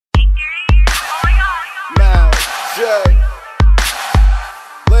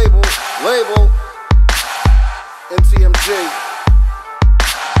label, NTMG.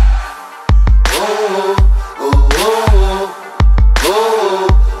 Oh, oh, oh, oh,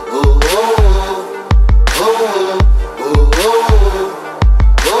 oh, oh,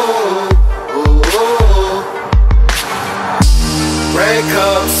 oh, oh. Red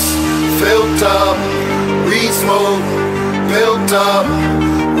cups filled up, weed smoke built up.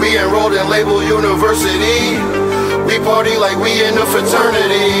 We enrolled in Label University. We party like we in a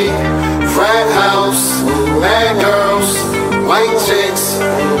fraternity. Frat house, mad girls, white chicks,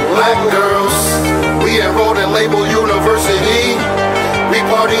 black girls. We enrolled in Label University. We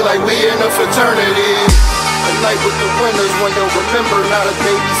party like we in a fraternity. A night with the winners, one you'll remember. Not a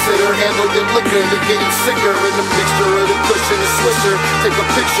babysitter, handle your liquor. You're getting sicker in the mixture of the cushion and swisher. Take a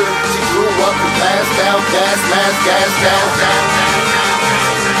picture, she grew up and passed down, gas mask, gas down.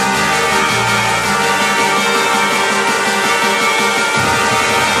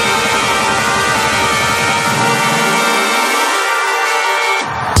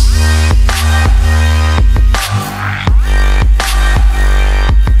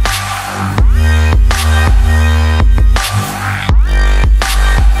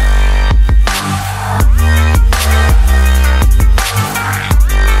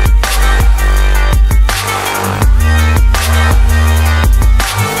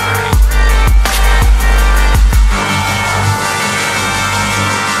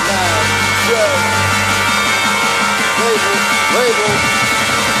 Label,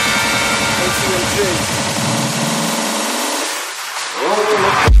 NTMG.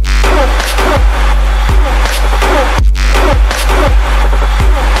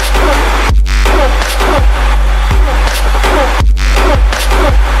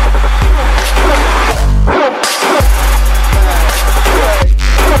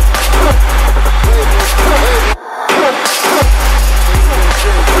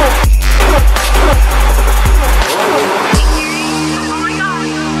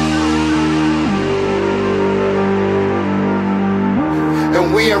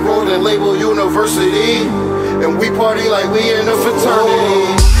 And we enrolled in Label University, and we party like we in a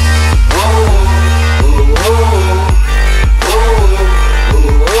fraternity.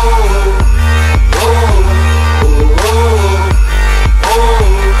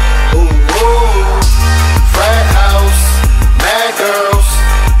 Frat house, mad girls,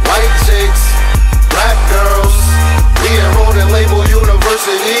 white chicks, black girls. We enrolled in Label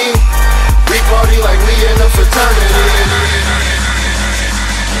University. We party like we in a fraternity.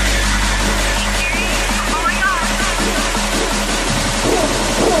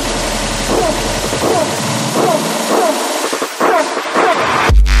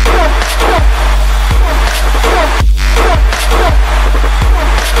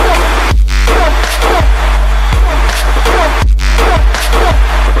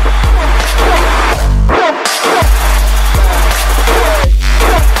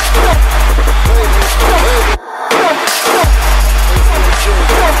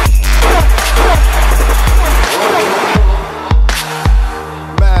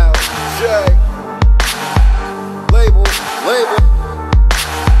 Label,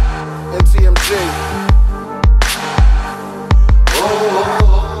 NTMG.